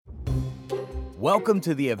Welcome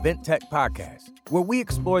to the Event Tech Podcast, where we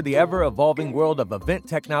explore the ever-evolving world of event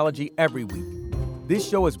technology every week. This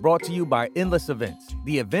show is brought to you by Endless Events,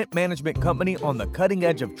 the event management company on the cutting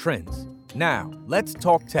edge of trends. Now, let's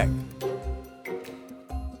talk tech.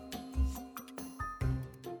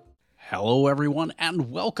 Hello, everyone, and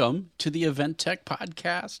welcome to the Event Tech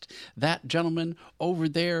Podcast. That gentleman over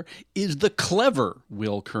there is the clever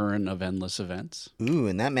Will Curran of Endless Events. Ooh,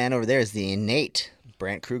 and that man over there is the innate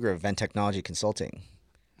Brant Kruger of Event Technology Consulting.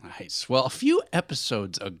 Nice. Well, a few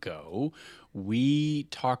episodes ago, we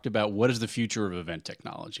talked about what is the future of event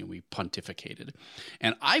technology, and we pontificated.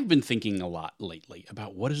 And I've been thinking a lot lately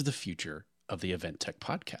about what is the future of the Event Tech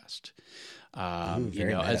Podcast.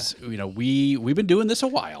 We've been doing this a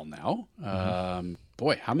while now.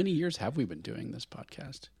 Boy, how many years have we been doing this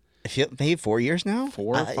podcast? I feel maybe 4 years now.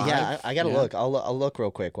 4 or 5. Yeah, I gotta look. I'll look real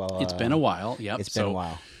quick. While it's been a while. Yep. It's been a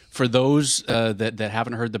while. For those that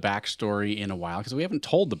haven't heard the backstory in a while, because we haven't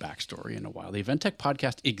told the backstory in a while, the Event Tech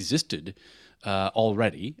Podcast existed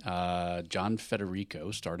already. John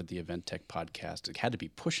Federico started the Event Tech Podcast. It had to be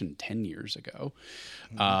pushing 10 years ago.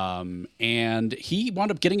 And he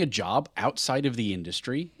wound up getting a job outside of the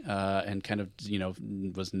industry and kind of,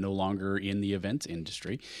 was no longer in the events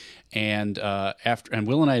industry. And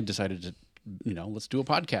Will and I decided to, let's do a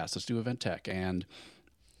podcast. Let's do Event Tech. And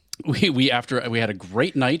we had a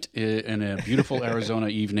great night in a beautiful Arizona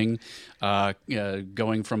evening,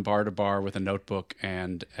 going from bar to bar with a notebook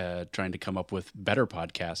and trying to come up with better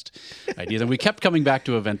podcast ideas. And we kept coming back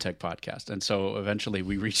to Event Tech Podcast. And so eventually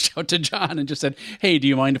we reached out to John and just said, "Hey, do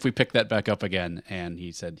you mind if we pick that back up again?" And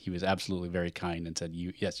he said he was absolutely very kind and said,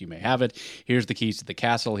 "Yes, you may have it. Here's the keys to the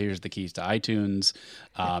castle. Here's the keys to iTunes."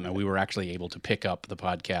 And we were actually able to pick up the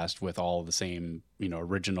podcast with all the same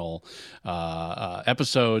original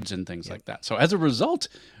episodes and things like that. So as a result,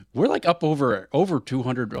 we're like up over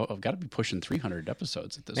 200. I've got to be pushing 300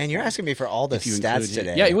 episodes at this point. Man, you're asking me for all the stats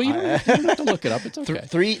today. Yeah, well, you don't have to look it up. It's okay.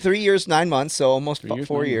 3 years, 9 months, so almost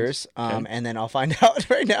 4 years. Okay. And then I'll find out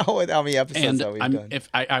right now with how many episodes that we've done.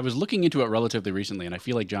 I was looking into it relatively recently, and I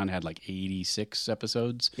feel like John had like 86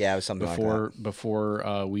 episodes. Yeah, it was something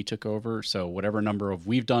before we took over. So whatever number of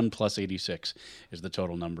we've done plus 86 is the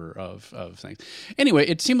total number of things. Anyway,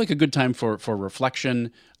 it seemed like a good time for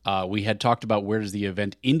reflection. We had talked about where does the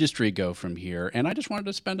event industry go from here, and I just wanted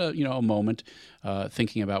to spend a moment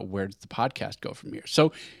thinking about where does the podcast go from here.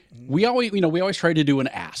 So we always try to do an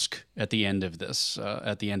ask at the end of this,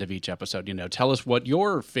 at the end of each episode. Tell us what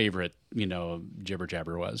your favorite jibber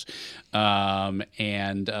jabber was, so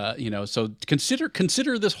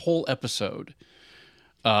consider this whole episode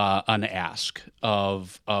an ask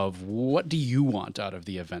of what do you want out of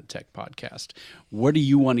the Event Tech Podcast? What do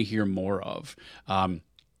you want to hear more of?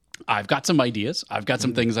 I've got some ideas. I've got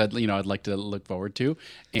some things I'd like to look forward to,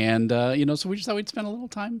 and so we just thought we'd spend a little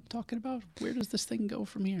time talking about where does this thing go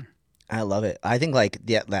from here. I love it. I think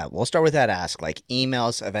we'll start with that ask, like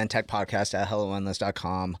emails,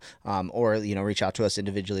 eventtechpodcast@helloendless.com, or, reach out to us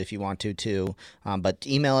individually if you want to too. But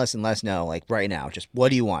email us and let us know, like right now, just what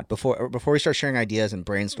do you want before we start sharing ideas and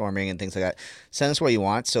brainstorming and things like that. Send us what you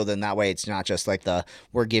want. So then that way it's not just like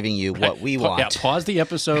we're giving you what we want. Yeah. Pause the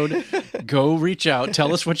episode, go reach out,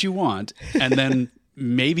 tell us what you want. And then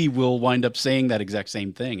maybe we'll wind up saying that exact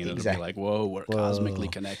same thing, and it'll be like, whoa, we're cosmically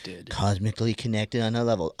connected. Cosmically connected on a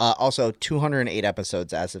level. Also, 208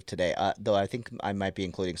 episodes as of today, though I think I might be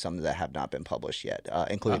including some that have not been published yet,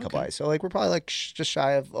 including a couple eyes. So, we're probably just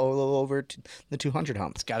shy of a little over the 200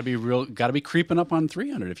 hump. It's got to be creeping up on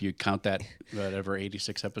 300 if you count that, whatever,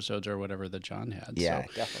 86 episodes or whatever that John had. Yeah, so,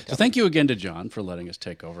 definitely. So thank you again to John for letting us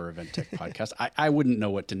take over Event Tech Podcast. I wouldn't know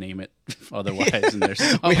what to name it otherwise. And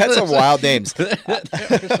we had some wild names.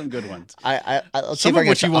 There are some good ones. I'll see some if of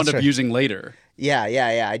which you wound up using later.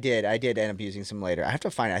 Yeah. I did end up using some later. I have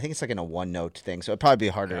to find it. I think it's like in a OneNote thing, so it'd probably be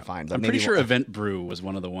harder to find. But I'm pretty sure Event Brew was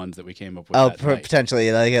one of the ones that we came up with. Oh,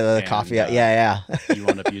 potentially, like the coffee. Yeah. You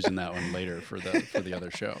wound up using that one later for the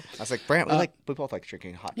other show. I was like, Brant, we both like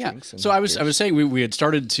drinking hot drinks. So I was saying we had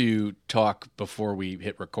started to talk before we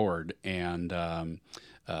hit record, and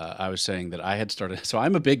I was saying that I had started. So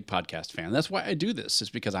I'm a big podcast fan. That's why I do this. Is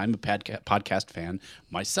because I'm a podcast fan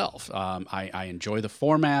myself. I enjoy the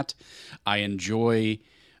format. I enjoy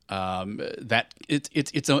that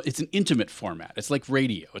it's an intimate format. It's like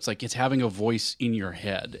radio. It's having a voice in your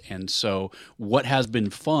head. And so what has been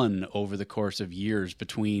fun over the course of years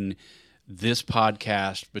between this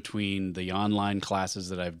podcast, between the online classes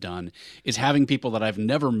that I've done, is having people that I've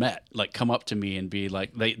never met like come up to me and be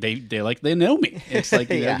like, they know me. It's like,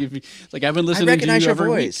 Yeah. like I've been listening I to recognize you your every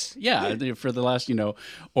voice. week. Yeah, for the last,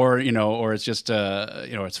 or it's just,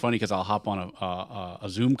 it's funny because I'll hop on a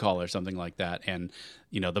Zoom call or something like that, and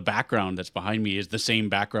the background that's behind me is the same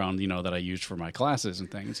background, that I used for my classes and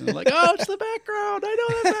things. And they're like, oh, it's the background. I know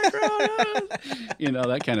that background.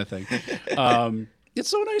 That kind of thing. It's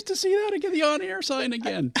so nice to see that again, the on-air sign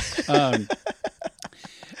again.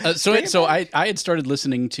 So I had started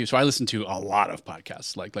listening to, so I listen to a lot of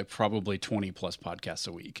podcasts, like probably 20 plus podcasts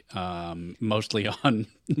a week, mostly on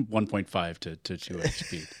 1.5 to 2x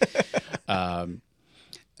speed.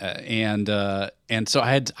 And so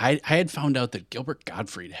I had found out that Gilbert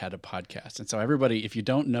Gottfried had a podcast. And so everybody, if you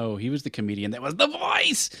don't know, he was the comedian that was the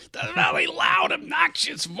voice, the really loud,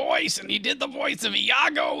 obnoxious voice. And he did the voice of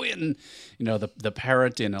Iago in, the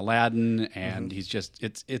parrot in Aladdin. And he's just,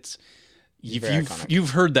 you've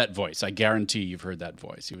heard that voice. I guarantee you've heard that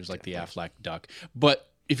voice. He was like the Aflac duck. But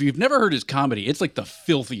if you've never heard his comedy, it's like the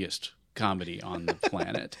filthiest comedy on the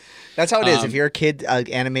planet. That's how it is. If you're a kid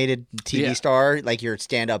animated TV star, like your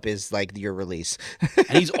stand-up is like your release. And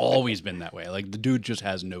he's always been that way. Like the dude just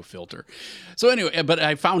has no filter. So anyway, but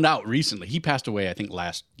I found out recently, he passed away, I think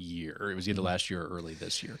last year. It was either last year or early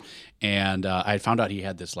this year. And I found out he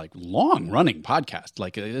had this like long running podcast.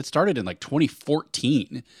 Like it started in like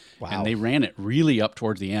 2014. Wow. And they ran it really up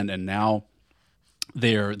towards the end. And now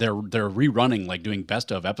they're rerunning, like doing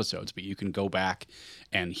best of episodes, but you can go back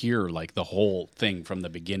and hear like the whole thing from the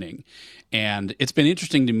beginning. And it's been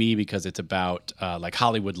interesting to me because it's about like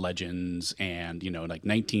Hollywood legends and, like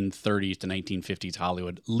 1930s to 1950s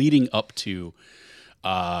Hollywood leading up to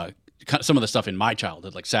some of the stuff in my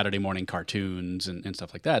childhood, like Saturday morning cartoons and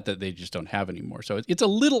stuff like that they just don't have anymore. So it's a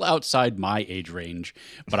little outside my age range,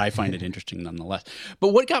 but I find it interesting nonetheless. But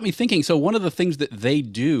what got me thinking, so one of the things that they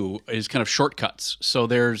do is kind of shortcuts. So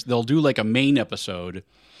they'll do like a main episode,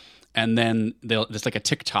 and then it's like a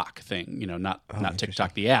TikTok thing, not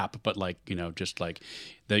TikTok the app, but like, just like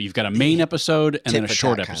you've got a main episode and then a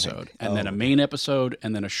short episode, and then a main episode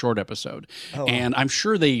and then a short episode. And I'm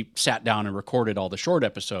sure they sat down and recorded all the short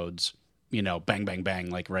episodes, bang, bang, bang,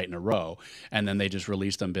 like right in a row. And then they just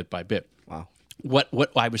released them bit by bit. Wow. What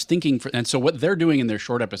I was thinking and so what they're doing in their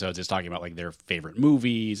short episodes is talking about like their favorite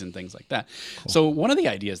movies and things like that. Cool. So one of the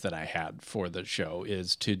ideas that I had for the show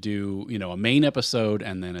is to do, a main episode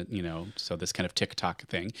and then, so this kind of TikTok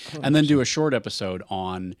thing, and then do a short episode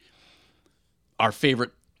on our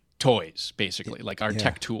favorite toys, basically, like our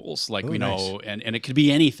tech tools, like, nice. And it could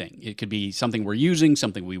be anything. It could be something we're using,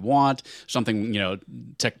 something we want, something,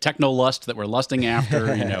 techno lust that we're lusting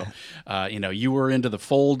after, you were into the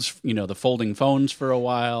folds, the folding phones for a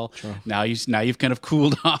while. Sure. Now you've kind of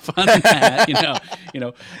cooled off on that,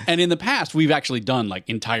 and in the past we've actually done like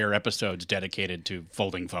entire episodes dedicated to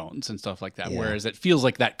folding phones and stuff like that. Yeah. Whereas it feels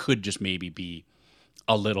like that could just maybe be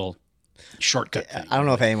a little shortcut thing. I don't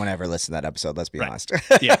know if anyone ever listened to that episode, let's be honest.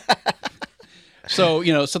 Yeah.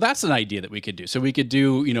 So, so that's an idea that we could do. So we could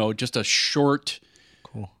do, just a short,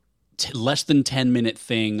 cool, less than 10-minute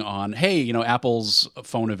thing on, hey, Apple's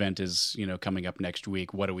phone event is, coming up next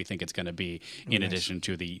week. What do we think it's going to be in addition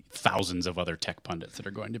to the thousands of other tech pundits that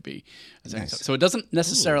are going to be? Nice. So it doesn't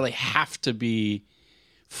necessarily have to be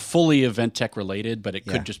fully event tech related, but it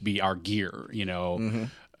could just be our gear, Mm-hmm.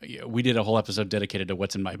 We did a whole episode dedicated to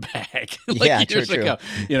what's in my bag years ago,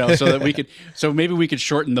 so that so maybe we could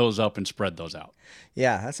shorten those up and spread those out.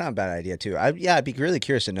 Yeah, that's not a bad idea too. I'd be really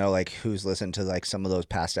curious to know like who's listened to like some of those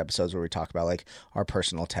past episodes where we talk about like our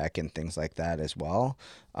personal tech and things like that as well.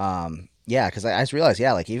 Because I just realized,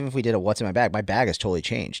 like even if we did a what's in my bag has totally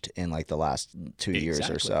changed in like the last 2 years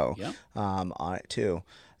or so. Yep. On it too.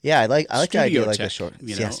 Yeah, I like the idea, like the short,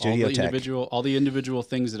 studio tech. All the individual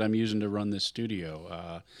things that I'm using to run this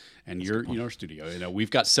studio, and your studio. We've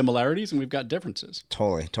got similarities and we've got differences.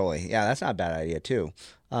 Totally. Yeah, that's not a bad idea too.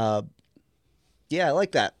 I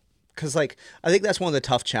like that because like I think that's one of the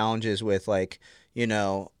tough challenges with like.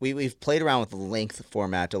 We've played around with the length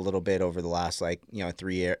format a little bit over the last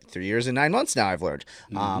 3 years and 9 months now, I've learned.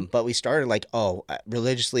 Mm-hmm. But we started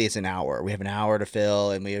religiously it's an hour. We have an hour to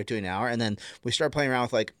fill and we are doing an hour. And then we start playing around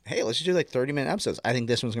with like, hey, let's just do like 30-minute episodes. I think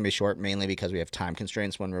this one's going to be short mainly because we have time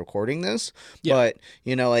constraints when we're recording this. Yeah. But,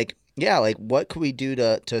 what could we do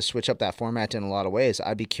to switch up that format in a lot of ways?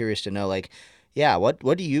 I'd be curious to know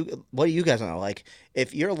what do you guys know? Like,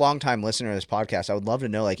 if you're a longtime listener to this podcast, I would love to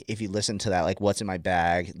know, like, if you listen to that, like, what's in my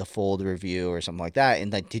bag, the fold review or something like that.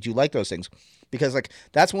 And like, did you like those things? Because like,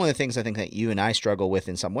 that's one of the things I think that you and I struggle with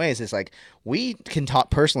in some ways is like, we can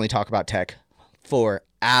personally talk about tech for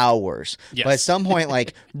hours. Yes. But at some point,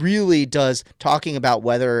 like, really does talking about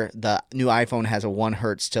whether the new iPhone has a 1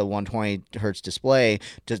 hertz to 120 hertz display,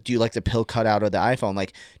 do you like the pill cut out of the iPhone?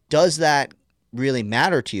 Like, does that really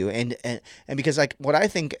matter to you? And because, like, what I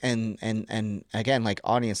think, and again, like,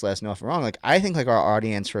 audience, let us know if I'm wrong, like, I think, like, our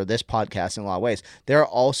audience for this podcast in a lot of ways, they're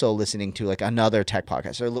also listening to, like, another tech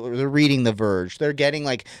podcast. They're reading The Verge. They're getting,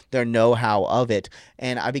 like, their know-how of it.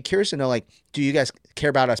 And I'd be curious to know, like, do you guys care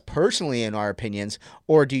about us personally in our opinions,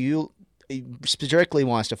 or do you specifically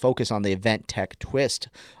want us to focus on the event tech twist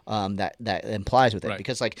that implies with it? Right.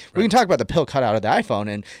 Because, like, we can talk about the pill cut out of the iPhone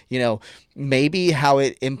and, you know, maybe how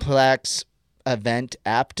it impacts event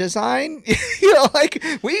app design. You know, like,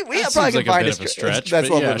 we That probably seems can like find a bit of a stretch. That's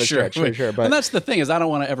a but little yeah, bit of a sure. stretch, for sure. But And that's the thing, is I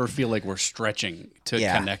don't want to ever feel like we're stretching to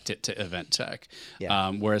Yeah. connect it to event tech.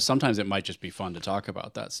 Yeah. Whereas sometimes it might just be fun to talk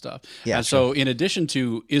about that stuff. Yeah, And so in addition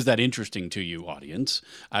to, is that interesting to you, audience,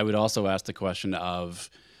 I would also ask the question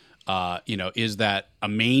of, you know, is that a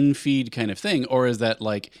main feed kind of thing, or is that,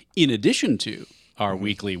 like, in addition to our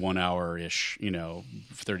weekly 1 hour-ish, you know,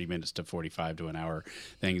 30 minutes to 45 to an hour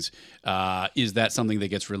things, is that something that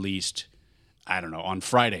gets released, I don't know, on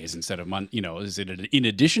Fridays instead of you know, is it in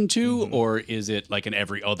addition to, or is it like an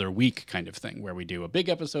every other week kind of thing where we do a big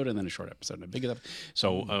episode and then a short episode and a big episode?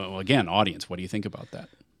 So again, audience, what do you think about that?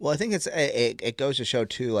 well, I think it goes to show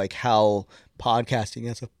too, like, how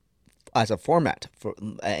podcasting as a format for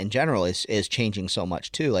in general is changing so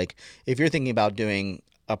much too. Like, if you're thinking about doing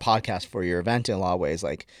a podcast for your event in a lot of ways,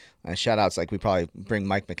 like, shout outs, like, we probably bring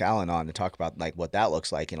Mike McAllen on to talk about, like, what that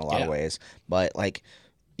looks like in a lot of ways. But, like,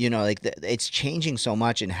 you know, like, it's changing so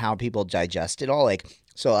much in how people digest it all. Like,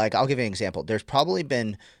 so, like, I'll give you an example. There's probably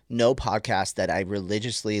been no podcast that I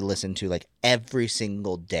religiously listen to, like, every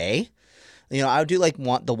single day. You know, I would do, like,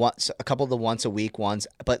 a couple of the once a week ones,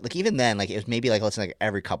 but, like, even then, like, it was maybe, like, listen, like,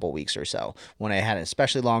 every couple of weeks or so when I had an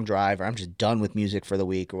especially long drive, or I'm just done with music for the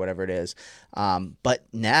week or whatever it is. But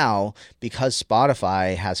now, because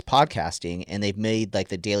Spotify has podcasting and they've made, like,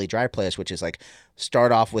 the daily drive playlist, which is, like,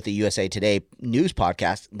 start off with the USA Today news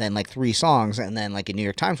podcast, then, like, 3 songs, and then, like, a New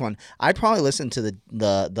York Times one, I'd probably listen to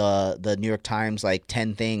the New York Times, like,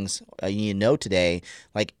 10 things you need to know today,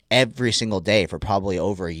 like, every single day for probably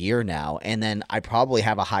over a year now. And then I probably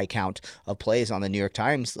have a high count of plays on the New York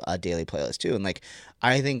Times daily playlist too. And, like,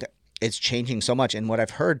 I think it's changing so much. And what I've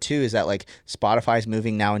heard too is that, like, Spotify's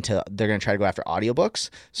moving now into, they're going to try to go after audiobooks.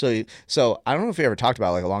 So I don't know if we ever talked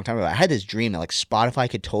about, like, a long time ago, I had this dream that, like, Spotify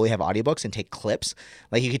could totally have audiobooks and take clips.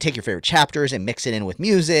 Like, you could take your favorite chapters and mix it in with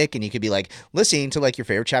music, and you could be, like, listening to, like, your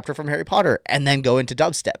favorite chapter from Harry Potter and then go into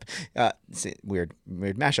dubstep. It's a weird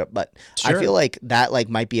mashup, but Sure. I feel like that, like,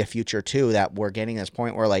 might be a future too, that we're getting to this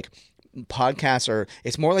point where, like, podcasts are,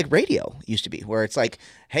 it's more like radio used to be, where it's like,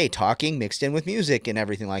 hey, talking mixed in with music and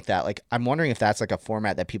everything like that. Like, I'm wondering if that's, like, a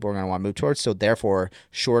format that people are going to want to move towards. So therefore,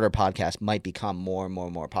 shorter podcasts might become more and more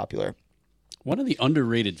and more popular. One of the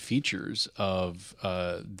underrated features of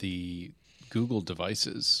the Google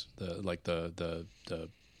devices, the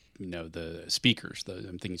you know, the speakers,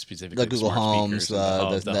 I'm thinking specifically The Google smart Homes,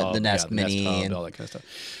 speakers, the Nest Mini, Nest Hub, and all that kind of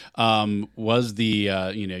stuff, was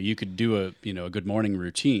the you know, you could do a good morning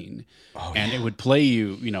routine, and it would play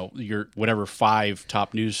you know, your whatever 5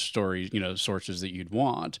 top news stories, you know, sources that you'd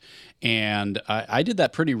want. And I did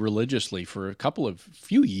that pretty religiously for a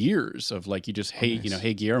few years of, like, you just, hey, you know,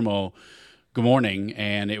 hey, Guillermo, good morning,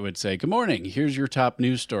 and it would say, good morning, here's your top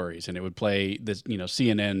news stories, and it would play this, you know,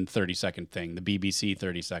 CNN 30-second thing, the BBC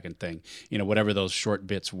 30-second thing, you know, whatever those short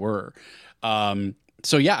bits were.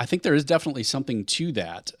 So yeah, I think there is definitely something to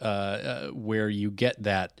that, where you get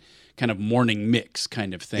that kind of morning mix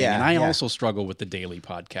kind of thing. Yeah, and I yeah. also struggle with the daily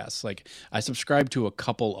podcasts. Like, I subscribe to a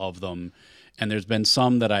couple of them, and there's been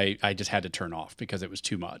some that I just had to turn off because it was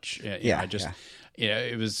too much.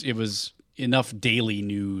 It was enough daily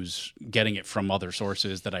news, getting it from other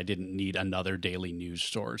sources, that I didn't need another daily news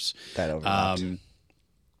source. that overlapped.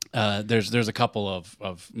 There's a couple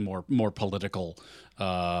of more political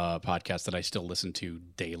podcasts that I still listen to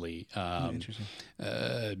daily,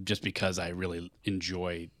 just because I really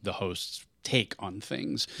enjoy the host's take on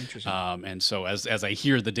things. And so as I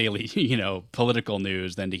hear the daily, you know, political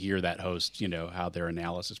news, then to hear that host, you know, how their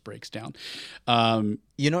analysis breaks down.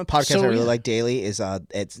 You know what podcast So, I really yeah. like daily is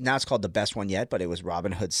it's called The Best One Yet, but it was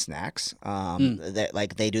Robin Hood Snacks. That,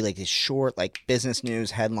 like, they do, like, this short, like, business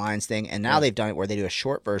news headlines thing, and now they've done it where they do a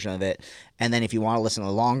short version of it, and then if you want to listen to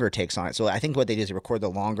longer takes on it. So I think what they do is they record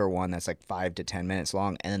the longer one that's like 5 to 10 minutes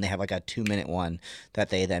long, and then they have, like, a 2-minute one that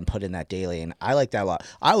they then put in that daily, and I like that a lot.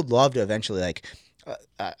 I would love to eventually, like,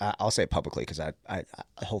 I'll say it publicly because I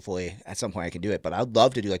hopefully at some point I can do it. But I'd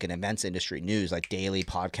love to do like an events industry news, like daily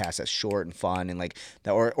podcast that's short and fun, and like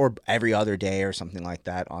that, or every other day or something like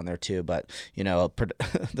that on there too. But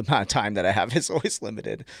the amount of time that I have is always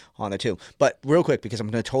limited on there too. But real quick, because I'm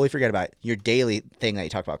going to totally forget about your daily thing that you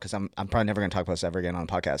talk about, because I'm probably never going to talk about this ever again on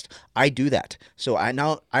the podcast. I do that, so I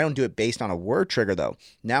don't do it based on a word trigger though.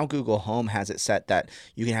 Now Google Home has it set that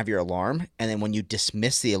you can have your alarm, and then when you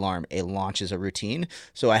dismiss the alarm, it launches a routine.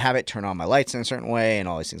 So I have it turn on my lights in a certain way and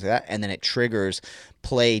all these things like that. And then it triggers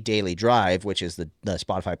Play Daily Drive, which is the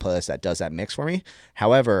Spotify playlist that does that mix for me.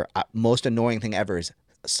 However, most annoying thing ever is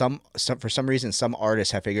for some reason, some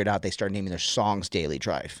artists have figured out they start naming their songs Daily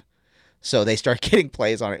Drive. So they start getting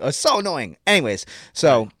plays on it. It's so annoying. Anyways,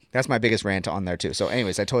 so that's my biggest rant on there too. So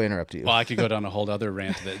anyways, I totally interrupted you. Well, I could go down a whole other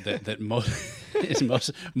rant that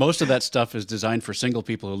most of that stuff is designed for single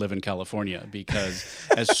people who live in California, because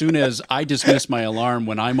as soon as I dismiss my alarm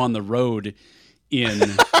when I'm on the road in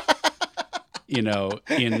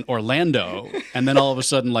Orlando, and then all of a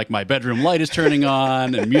sudden, like, my bedroom light is turning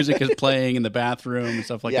on and music is playing in the bathroom and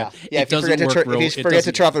stuff like that. Yeah, if you forget to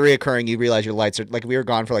turn off the reoccurring, you realize your lights are, like, we were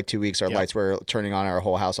gone for like 2 weeks. Our lights were turning on our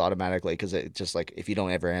whole house automatically, because it just, like, if you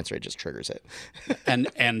don't ever answer, it just triggers it.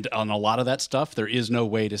 and on a lot of that stuff, there is no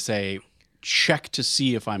way to say, check to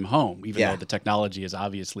see if I'm home, even though the technology is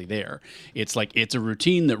obviously there. It's like, it's a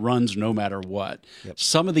routine that runs no matter what. Yep.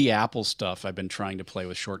 Some of the Apple stuff I've been trying to play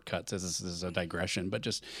with shortcuts. This is a digression, but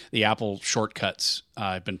just the Apple shortcuts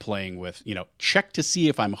I've been playing with, check to see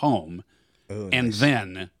if I'm home. Ooh, and nice.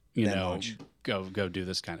 Then go do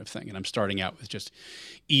this kind of thing. And I'm starting out with just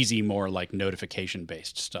easy, more like notification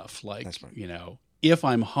based stuff. Like, if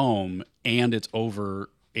I'm home and it's over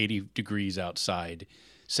 80 degrees outside,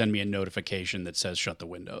 send me a notification that says shut the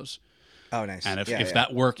windows. Oh, nice. And if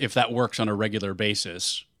that works on a regular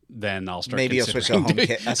basis, then I'll start. Maybe you'll switch to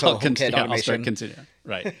HomeKit. That's HomeKit automation. I'll start considering.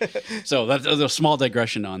 Right. So that's a small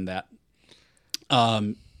digression on that.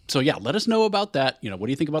 So yeah, let us know about that. What do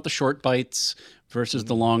you think about the short bites versus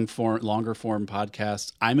the longer form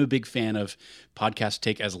podcasts? I'm a big fan of podcasts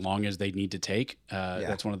take as long as they need to take.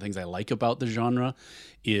 That's one of the things I like about the genre,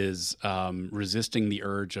 is resisting the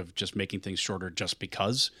urge of just making things shorter just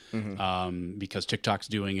because TikTok's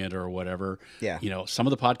doing it or whatever. Yeah. Some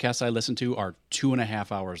of the podcasts I listen to are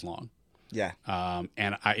 2.5 hours long. Yeah.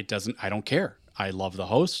 And I don't care. I love the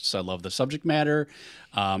hosts. I love the subject matter.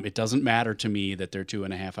 It doesn't matter to me that they're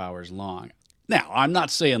 2.5 hours long. Now, I'm not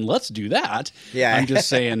saying let's do that. Yeah. I'm just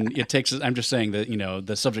saying I'm just saying that,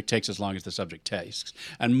 the subject takes as long as the subject takes.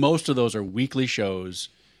 And most of those are weekly shows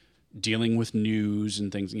dealing with news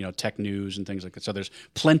and things, tech news and things like that. So there's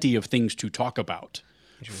plenty of things to talk about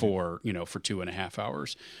for 2.5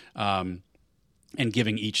 hours. And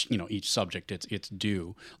giving each subject its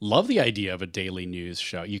due. Love the idea of a daily news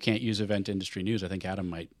show. You can't use event industry news. I think Adam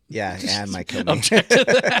might. Yeah, Adam might kill me. Object to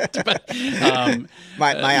that. But,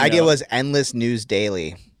 my idea was endless news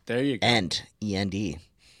daily. There you go. End. END.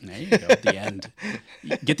 There you go. At the end.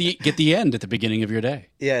 Get the end at the beginning of your day.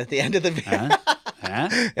 Yeah, at the end of the.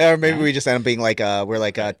 Or maybe we just end up being like we're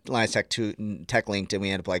like Linus Tech Linked, and we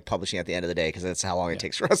end up like publishing at the end of the day, because that's how long it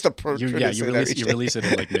takes for us to produce. You release it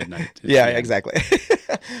at like midnight. Yeah, exactly.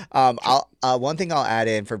 One thing I'll add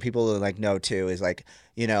in for people to know too is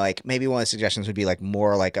maybe one of the suggestions would be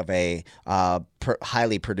more like of a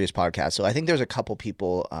highly produced podcast. So I think there's a couple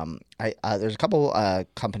people, there's a couple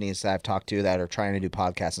companies that I've talked to that are trying to do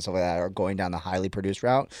podcasts and stuff like that, are going down the highly produced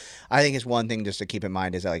route. I think it's one thing just to keep in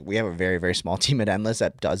mind is that we have a very, very small team at Endless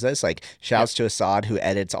that does this. Shouts to Assad, who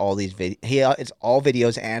edits all these it's all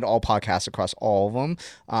videos and all podcasts across all of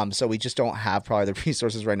them. So we just don't have probably the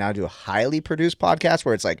resources right now to do a highly produced podcast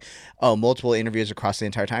where it's multiple interviews across the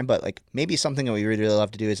entire time. But maybe something that we really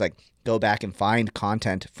love to do is go back and find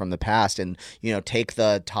content from the past and take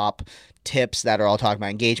the top tips that are all talking about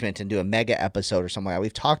engagement and do a mega episode or something like that.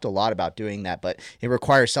 We've talked a lot about doing that, but it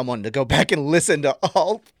requires someone to go back and listen to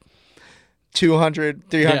all 200,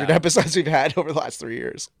 300 episodes we've had over the last 3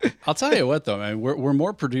 years. I'll tell you what, though, we're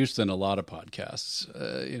more produced than a lot of podcasts.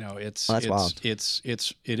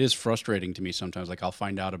 It is frustrating to me sometimes. I'll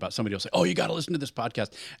find out about somebody will say, "Oh, you got to listen to this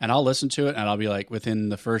podcast," and I'll listen to it, and I'll be like, within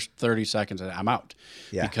the first 30 seconds, I'm out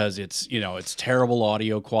because it's terrible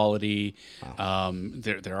audio quality. Wow.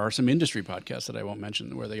 There are some industry podcasts that I won't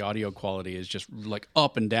mention where the audio quality is just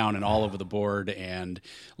up and down and all over the board and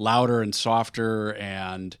louder and softer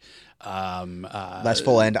and. Less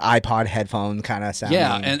full end iPod headphone kind of sound.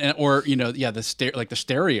 Yeah, the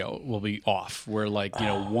stereo will be off. Where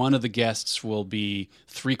one of the guests will be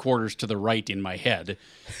 3/4 to the right in my head,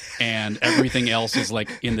 and everything else is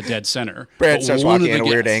in the dead center. Brad starts walking at a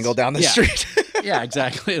weird angle down the street. Yeah,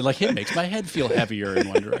 exactly. Like it makes my head feel heavier in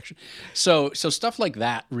one direction. So stuff like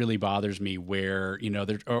that really bothers me where,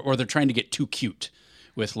 they're trying to get too cute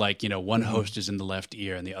with like, one host is in the left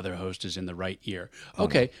ear and the other host is in the right ear.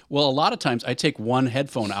 Okay. Well, a lot of times I take one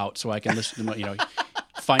headphone out so I can listen to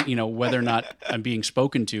find, whether or not I'm being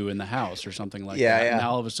spoken to in the house or something like that. Yeah. And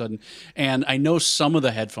all of a sudden, and I know some of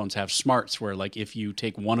the headphones have smarts where like if you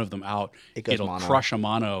take one of them out, it'll mono. crush a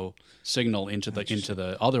mono signal into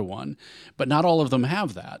the other one, but not all of them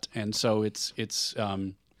have that. And so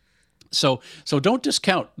so don't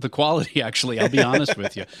discount the quality. Actually, I'll be honest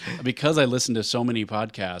with you, because I listen to so many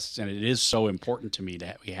podcasts, and it is so important to me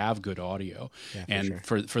that we have good audio. And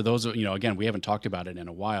for those, again, we haven't talked about it in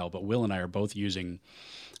a while, but Will and I are both using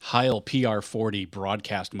Heil PR40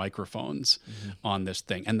 broadcast microphones on this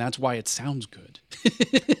thing, and that's why it sounds good.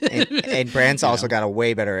 and Brand's also got a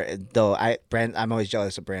way better. Though I'm always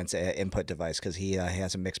jealous of Brand's input device because he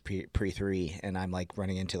has a mixed pre 3, and I'm like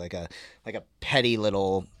running into like a petty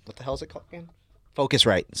little, what the hell is it called again?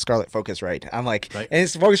 Focusrite, Scarlett Focusrite. I'm like, and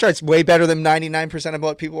it's Focusrite's way better than 99% of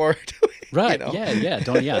what people are doing. Right? Yeah.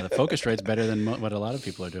 The Focusrite's better than what a lot of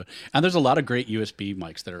people are doing. And there's a lot of great USB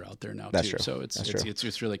mics that are out there now too. True. So it's true.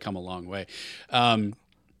 it's really come a long way.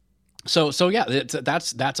 So yeah,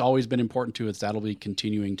 that's always been important to us. That'll be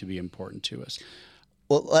continuing to be important to us.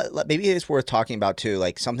 Well, maybe it's worth talking about too,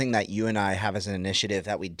 like something that you and I have as an initiative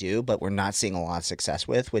that we do, but we're not seeing a lot of success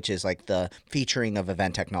with, which is like the featuring of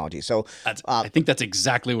event technology. So I think that's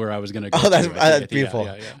exactly where I was going to go. Oh, that's beautiful.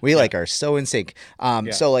 Yeah. We are so in sync.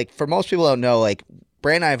 So like for most people don't know, like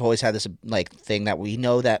Brand and I have always had this like thing that we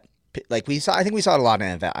know that like I think we saw it a lot in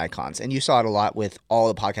Event Icons, and you saw it a lot with all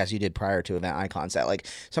the podcasts you did prior to Event Icons, that like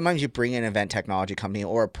sometimes you bring an event technology company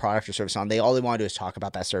or a product or service on, all they want to do is talk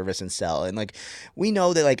about that service and sell. And like we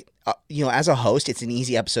know that like as a host, it's an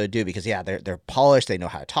easy episode to do because they're polished, they know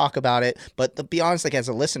how to talk about it. But to be honest, like as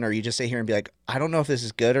a listener, you just sit here and be like, I don't know if this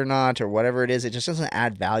is good or not or whatever it is. It just doesn't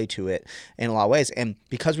add value to it in a lot of ways. And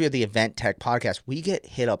because we have the Event Tech podcast, we get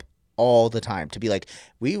hit up all the time to be like,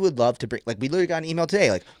 we would love to bring, like we literally got an email today,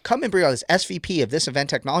 like come and bring on this SVP of this event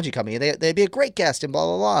technology company. They'd be a great guest and blah,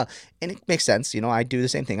 blah, blah. And it makes sense. I do the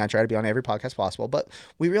same thing. I try to be on every podcast possible, but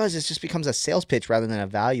we realize it just becomes a sales pitch rather than a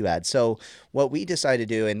value add. So what we decided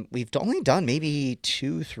to do, and we've only done maybe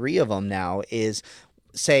 2-3 of them now, is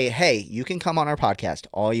say, hey, you can come on our podcast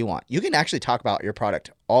all you want. You can actually talk about your product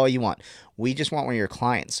all you want. We just want one of your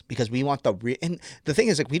clients because we want and the thing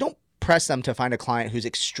is, like, we don't press them to find a client who's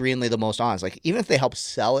extremely the most honest. Like even if they help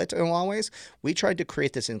sell it in a lot of ways, we tried to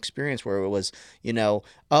create this experience where it was,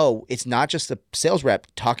 it's not just the sales rep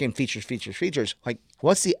talking features. Like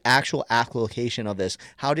what's the actual application of this?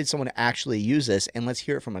 How did someone actually use this? And let's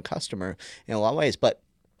hear it from a customer in a lot of ways. But,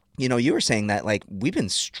 you were saying that like we've been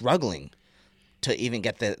struggling to even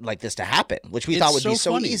get this to happen, which we thought would be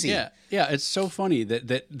so easy. Yeah. It's so funny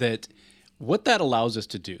that what that allows us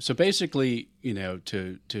to do. So basically,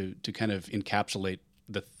 to kind of encapsulate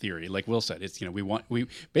the theory, like Will said, it's, we want you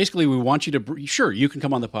to, sure, you can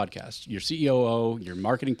come on the podcast. Your COO, your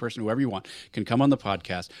marketing person, whoever you want can come on the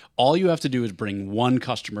podcast. All you have to do is bring one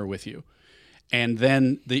customer with you. And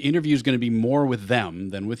then the interview is going to be more with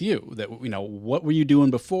them than with you. That what were you doing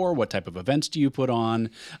before? What type of events do you put on?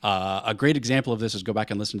 A great example of this is go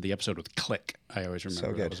back and listen to the episode with Click. I always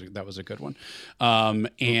remember that was a good one. And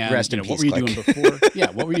rest in peace, what were you Click. doing before?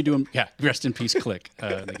 Yeah, what were you doing? Yeah, rest in peace, Click.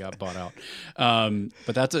 They got bought out.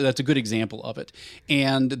 But that's a good example of it.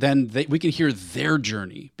 And then we can hear their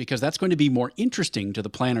journey because that's going to be more interesting to the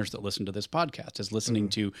planners that listen to this podcast, is listening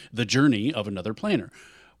to the journey of another planner.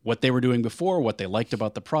 What they were doing before, what they liked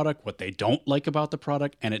about the product, what they don't like about the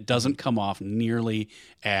product, and it doesn't come off nearly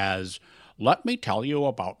as, let me tell you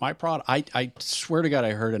about my product. I swear to God,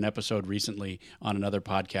 I heard an episode recently on another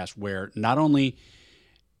podcast where not only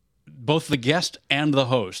both the guest and the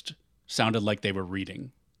host sounded like they were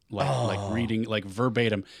reading, like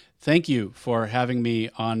verbatim. Thank you for having me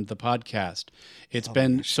on the podcast. It's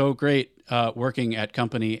been so great working at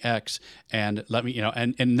company X, and let me,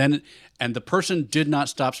 and the person did not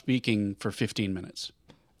stop speaking for 15 minutes.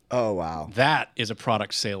 Oh wow, that is a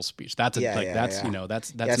product sales speech. That's that's it's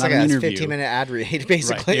not like an a interview. 15-minute ad read,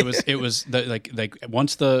 basically. Right. It was like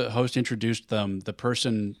once the host introduced them, the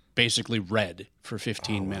person basically read for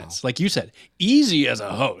 15 minutes. Like you said, easy as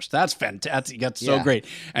a host. That's fantastic. That's so great.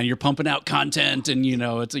 And you're pumping out content, and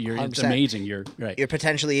it's amazing. You're right. You're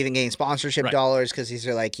potentially even getting sponsorship dollars because these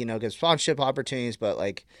are like good sponsorship opportunities, but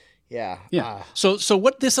like. Yeah. So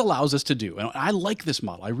what this allows us to do, and I like this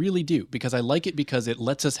model, I really do, because I like it because it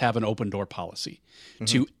lets us have an open door policy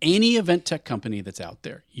to any event tech company that's out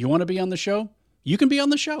there. You want to be on the show? You can be on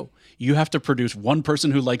the show. You have to produce one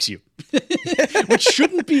person who likes you, which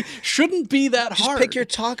shouldn't be that Just hard. pick your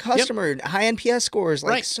top customer, high NPS scores,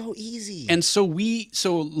 like Right. so easy. And so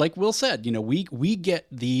like Will said, we get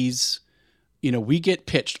these, we get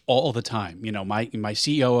pitched all the time. My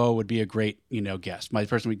COO would be a great, guest. My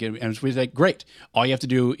person would get, and we'd say, great. All you have to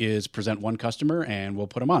do is present one customer and we'll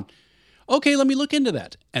put them on. Okay, let me look into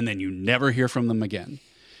that. And then you never hear from them again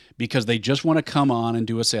because they just want to come on and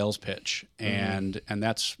do a sales pitch. And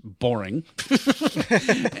that's boring.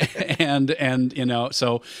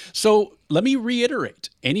 So let me reiterate,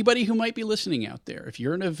 anybody who might be listening out there, if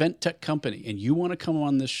you're an event tech company and you want to come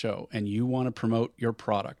on this show and you want to promote your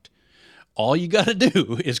product, all you got to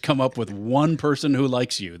do is come up with one person who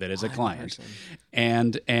likes you that is a client.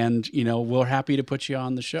 And we're happy to put you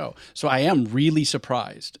on the show. So I am really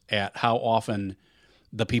surprised at how often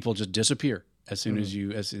the people just disappear as soon as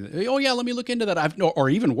oh yeah, let me look into that. Or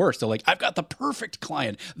even worse, they're like, I've got the perfect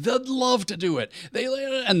client. They'd love to do it.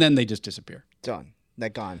 And then they just disappear. Done.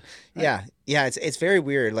 Like gone. Right. Yeah. It's very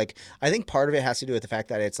weird. Like I think part of it has to do with the fact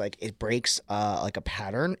that it's like it breaks like a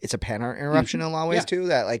pattern. It's a pattern interruption in a lot of ways too.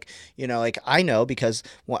 That like like I know because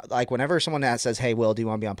like whenever someone says, "Hey, Will, do you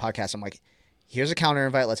want to be on podcast?" I'm like, "Here's a calendar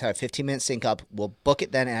invite. Let's have a 15-minute sync up. We'll book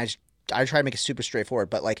it then." And I try to make it super straightforward.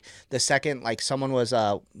 But like the second like someone was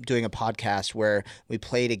doing a podcast where we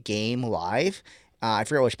played a game live. I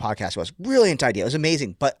forget which podcast it was. Brilliant idea. It was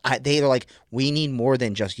amazing. But they were like, we need more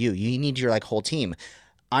than just you. You need your like whole team.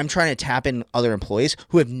 I'm trying to tap in other employees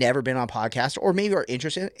who have never been on podcast or maybe are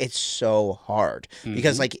interested. It's so hard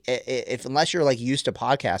because like if unless you're like used to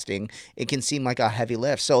podcasting, it can seem like a heavy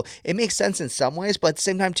lift. So it makes sense in some ways, but at the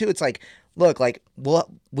same time too, it's like, look, like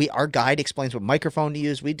our guide explains what microphone to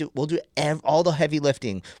use. We'll do all the heavy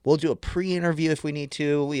lifting. We'll do a pre-interview if we need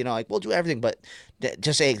to. Like we'll do everything, but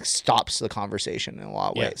just say it stops the conversation in a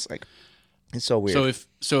lot of ways. Like it's so weird.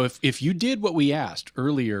 So if you did what we asked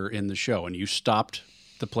earlier in the show and you stopped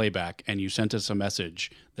the playback and you sent us a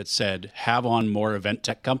message that said, have on more event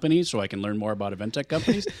tech companies so I can learn more about event tech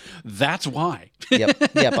companies, that's why. Yep,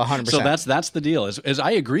 100%. So that's the deal. Is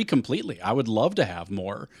I agree completely. I would love to have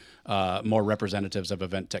more representatives of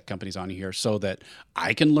event tech companies on here so that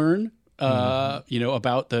I can learn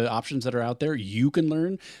about the options that are out there. You can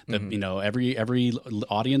learn that, every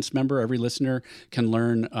audience member, every listener can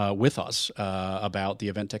learn with us about the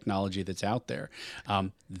event technology that's out there.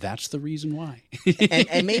 That's the reason why.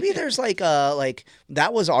 and maybe there's like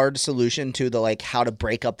that was our solution to the like how to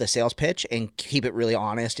break up the sales pitch and keep it really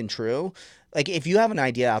honest and true. Like if you have an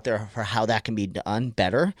idea out there for how that can be done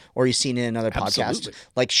better, or you've seen it in another podcast,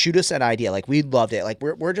 like shoot us that idea. Like we loved it. Like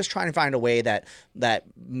we're just trying to find a way that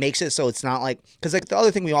makes it so it's not like, because like the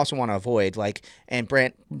other thing we also want to avoid, like, and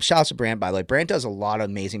Brant, shout out to Brant by the way. Brant does a lot of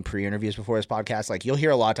amazing pre-interviews before his podcast. Like you'll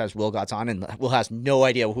hear a lot of times Will got on and Will has no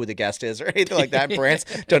idea who the guest is or anything like that. Brant's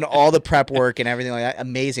done all the prep work and everything like that.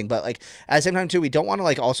 Amazing. But like at the same time too, we don't want to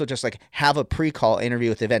like also just like have a pre-call interview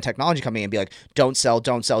with the event technology company and be like, don't sell,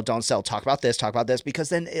 talk about this, because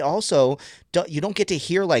then it also you don't get to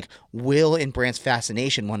hear like Will and Brant's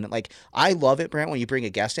fascination when like I love it, Brant, when you bring a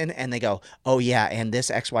guest in and they go, oh yeah, and this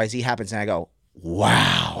XYZ happens, and I go,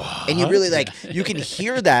 wow. What? And you really like you can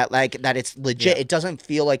hear that like that it's legit. It doesn't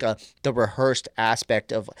feel like the rehearsed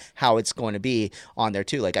aspect of how it's going to be on there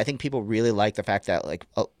too. Like I think people really like the fact that like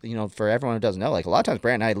for everyone who doesn't know, like a lot of times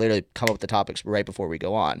Brant and I literally come up with the topics right before we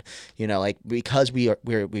go on. Like because we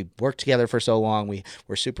worked together for so long,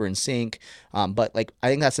 we're super in sync. But like I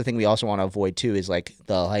think that's the thing we also want to avoid too is like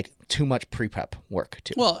the too much pre-prep work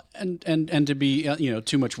too. Well, and to be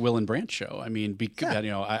too much Will and Brant show. I mean, because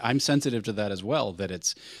I'm sensitive to that as well. That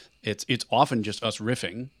it's often just us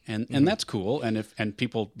riffing, and that's cool. And if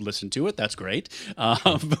people listen to it, that's great.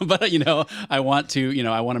 But I want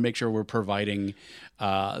to make sure we're providing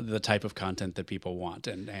the type of content that people want,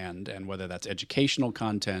 and whether that's educational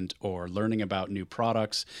content or learning about new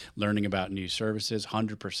products, learning about new services,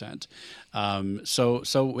 100%.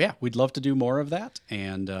 So yeah, we'd love to do more of that.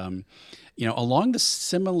 And along the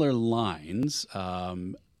similar lines,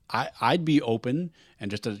 I'd be open, and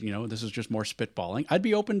just this is just more spitballing. I'd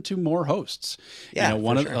be open to more hosts. Yeah, a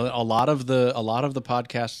lot of the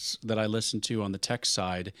podcasts that I listen to on the tech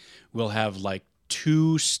side will have like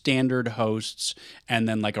 2 standard hosts and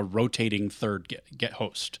then like a rotating third get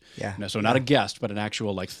host. Yeah. So not a guest, but an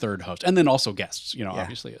actual like third host, and then also guests.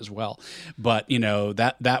 Obviously as well. But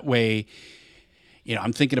that way.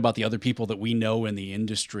 I'm thinking about the other people that we know in the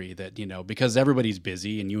industry that, because everybody's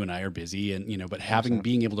busy and you and I are busy and, but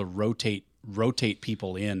being able to rotate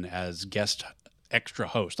people in as guest extra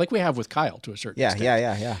host, like we have with Kyle to a certain extent.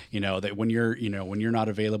 Yeah. You know, that when you're not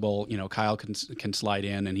available, you know, Kyle can slide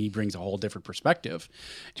in and he brings a whole different perspective.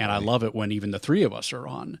 And I love it when even the three of us are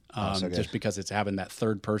on, just because it's having that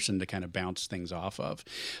third person to kind of bounce things off of.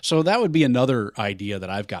 So that would be another idea that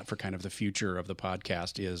I've got for kind of the future of the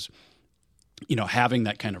podcast is, you know, having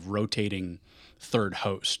that kind of rotating third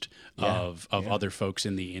host of other folks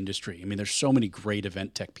in the industry. I mean, there's so many great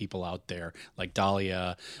event tech people out there, like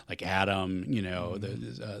Dahlia, like Adam, you know,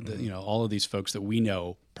 you know, all of these folks that we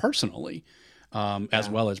know personally, as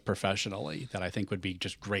well as professionally, that I think would be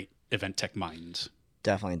just great event tech minds.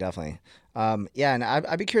 Definitely. Yeah, and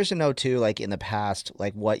I'd be curious to know too, like in the past,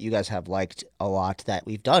 like what you guys have liked a lot that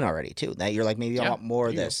we've done already too. That you're like, maybe I want more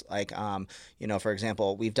of this. Like, you know, for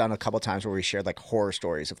example, we've done a couple times where we shared like horror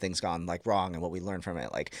stories of things gone like wrong and what we learned from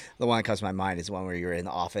it. Like the one that comes to my mind is the one where you're in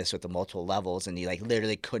the office with the multiple levels and you like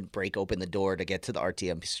literally couldn't break open the door to get to the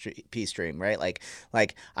RTMP stream, right?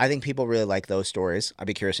 Like I think people really like those stories. I'd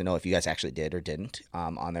be curious to know if you guys actually did or didn't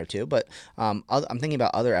on there too. But I'm thinking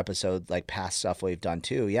about other episodes, like past stuff we've done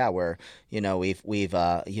too. Yeah, where you know we've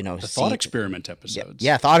you know the thought experiment episodes.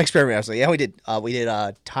 Yeah, thought experiment episodes. Yeah, we did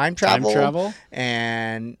time travel,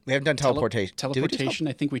 and we haven't done teleportation. Teleportation,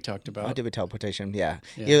 I think we talked about. Oh, did we teleportation? Yeah.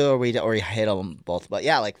 Or we hit them both. But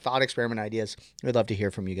yeah, like thought experiment ideas. We'd love to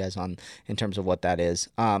hear from you guys in terms of what that is.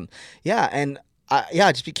 Yeah, and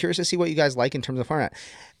just be curious to see what you guys like in terms of format.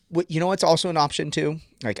 You know what's also an option too?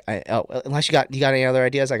 Like, unless you got any other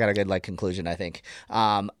ideas, I got a good like conclusion. I think.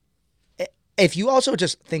 If you also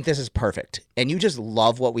just think this is perfect and you just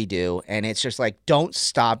love what we do and it's just like, don't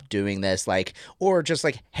stop doing this, like, or just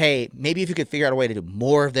like, hey, maybe if you could figure out a way to do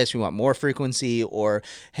more of this, we want more frequency, or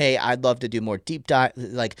hey, I'd love to do more deep dive,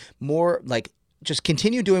 like more, like just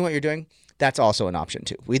continue doing what you're doing. That's also an option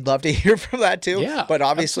too. We'd love to hear from that too. Yeah, but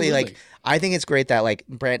obviously, absolutely. like, I think it's great that like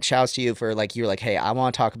Brent shouts to you for like, you're like, hey, I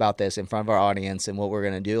want to talk about this in front of our audience and what we're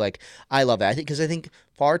going to do. Like, I love that. I think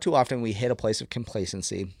far too often we hit a place of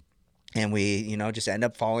complacency. And we, you know, just end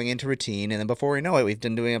up falling into routine. And then before we know it, we've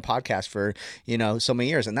been doing a podcast for, you know, so many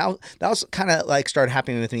years. And that was kind of like started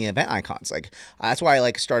happening with me in event icons. Like, that's why I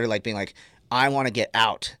like started like being like, I want to get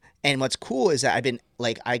out. And what's cool is that I've been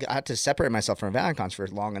like, I got to separate myself from event icons for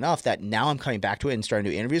long enough that now I'm coming back to it and starting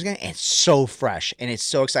to do interviews again. And it's so fresh and it's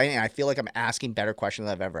so exciting. And I feel like I'm asking better questions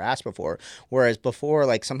than I've ever asked before. Whereas before,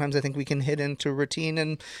 like sometimes I think we can hit into routine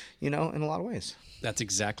and, you know, in a lot of ways. That's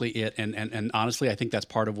exactly it. And honestly, I think that's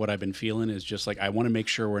part of what I've been feeling is just like, I want to make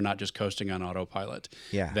sure we're not just coasting on autopilot.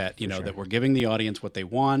 Yeah. That, you know, that we're giving the audience what they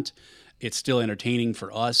want. It's still entertaining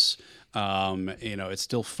for us. You know, it's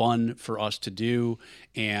still fun for us to do.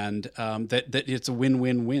 And that it's a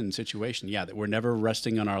win-win-win situation. Yeah. That we're never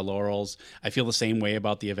resting on our laurels. I feel the same way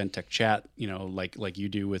about the Event Tech Chat, you know, like you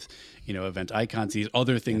do with, you know, Event Icons, these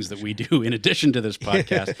other things that we do in addition to this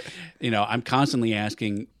podcast. You know, I'm constantly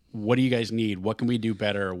asking, what do you guys need? What can we do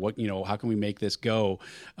better? What, you know, how can we make this go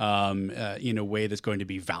in a way that's going to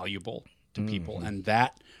be valuable to people? And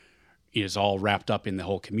that is all wrapped up in the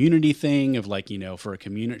whole community thing of like, you know, for a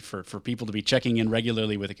community, for people to be checking in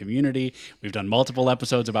regularly with a community. We've done multiple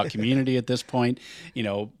episodes about community at this point, you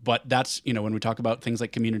know, but that's, you know, when we talk about things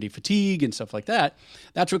like community fatigue and stuff like that,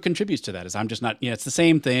 that's what contributes to that is I'm just not, you know, it's the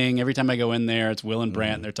same thing. Every time I go in there, it's Will and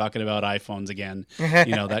Brant, and they're talking about iPhones again,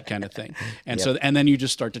 you know, that kind of thing. And so, and then you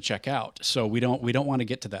just start to check out. So we don't want to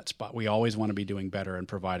get to that spot. We always want to be doing better and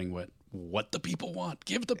providing what the people want.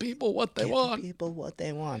 Give the people what they want. Give the people what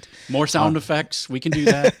they want. More sound effects. We can do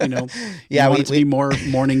that. You know. Yeah, we want it to be more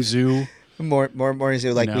morning zoo. More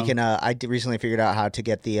zoo. Like, You know? we can. I recently figured out how to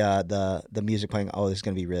get the music playing. Oh, this is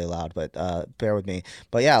gonna be really loud, but bear with me.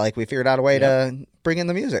 But yeah, like we figured out a way to bring in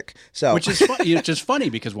the music. So which is funny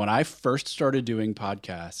because when I first started doing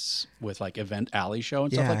podcasts with like Event Alley Show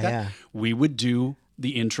and stuff like that, we would do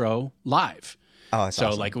the intro live. Oh, that's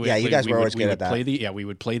awesome. Like, you guys were always good at that. We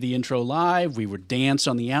would play the intro live. We would dance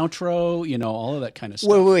on the outro. You know, all of that kind of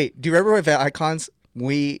stuff. Wait. Do you remember with Icons?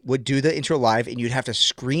 We would do the intro live, and you'd have to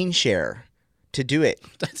screen share to do it.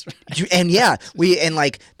 That's right. And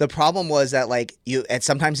like the problem was that like and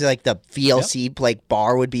sometimes like the VLC like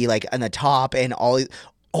bar would be like on the top and all.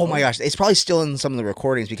 Oh my gosh, it's probably still in some of the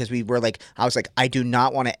recordings because we were like, I was like, I do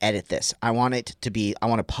not want to edit this. I want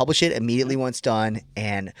to publish it immediately when it's done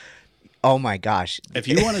and. Oh my gosh. If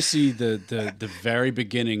you want to see the very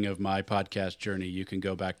beginning of my podcast journey, you can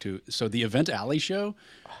go back to the Event Alley Show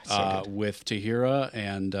with Tahira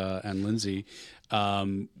and Lindsay.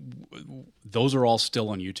 Those are all still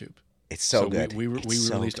on YouTube. It's so good. We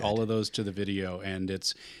released all of those to the video, and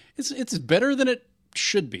it's better than it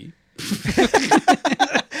should be.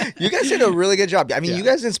 You guys did a really good job. I mean, Yeah. you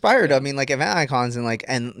guys inspired. I mean, like Event Icons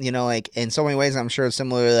and you know, like in so many ways, I'm sure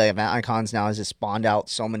similarly, like Event Icons now has just spawned out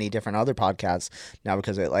so many different other podcasts now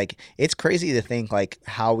because it's crazy to think like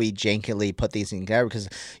how we jankily put these things together because,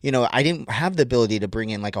 you know, I didn't have the ability to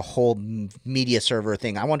bring in like a whole media server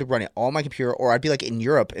thing. I wanted to run it all on my computer, or I'd be like in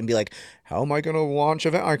Europe and be like, how am I going to launch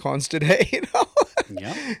Event Icons today? You know?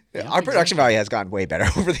 Yeah. Our production value has gotten way better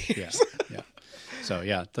over the years. Yeah. So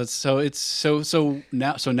yeah,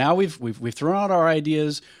 now we've thrown out our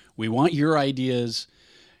ideas. We want your ideas.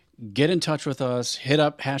 Get in touch with us. Hit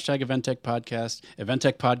up hashtag EventTech Podcast,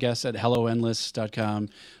 EventTech at helloendless.com,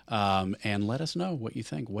 and let us know what you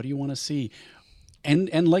think. What do you want to see?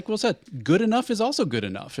 And like Will said, good enough is also good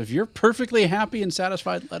enough. If you're perfectly happy and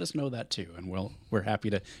satisfied, let us know that too, and we're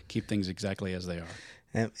happy to keep things exactly as they are.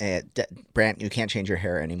 Brant, you can't change your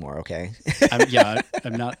hair anymore, okay? I'm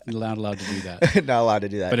not allowed to do that. Not allowed to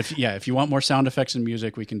do that. But if you want more sound effects and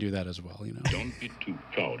music, we can do that as well. You know. Don't be too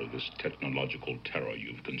proud of this technological terror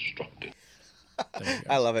you've constructed.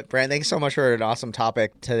 I love it. Brant, thanks so much for an awesome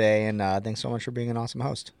topic today, and thanks so much for being an awesome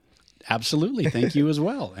host. Absolutely. Thank you as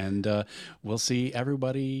well. And we'll see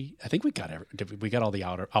everybody. I think we got all the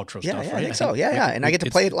outro stuff, right? I think so. Yeah. And I get to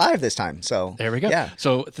play it live this time. So there we go. Yeah.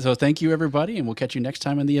 So thank you, everybody, and we'll catch you next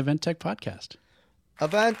time on the Event Tech Podcast.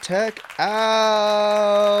 Event Tech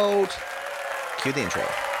out. Cue the intro.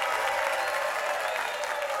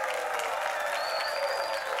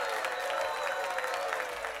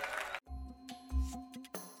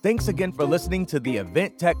 Thanks again for listening to the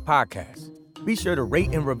Event Tech Podcast. Be sure to rate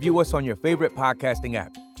and review us on your favorite podcasting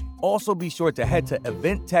app. Also, be sure to head to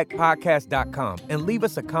eventtechpodcast.com and leave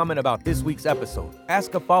us a comment about this week's episode,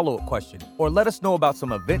 ask a follow-up question, or let us know about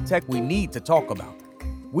some event tech we need to talk about.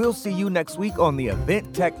 We'll see you next week on the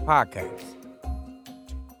Event Tech Podcast.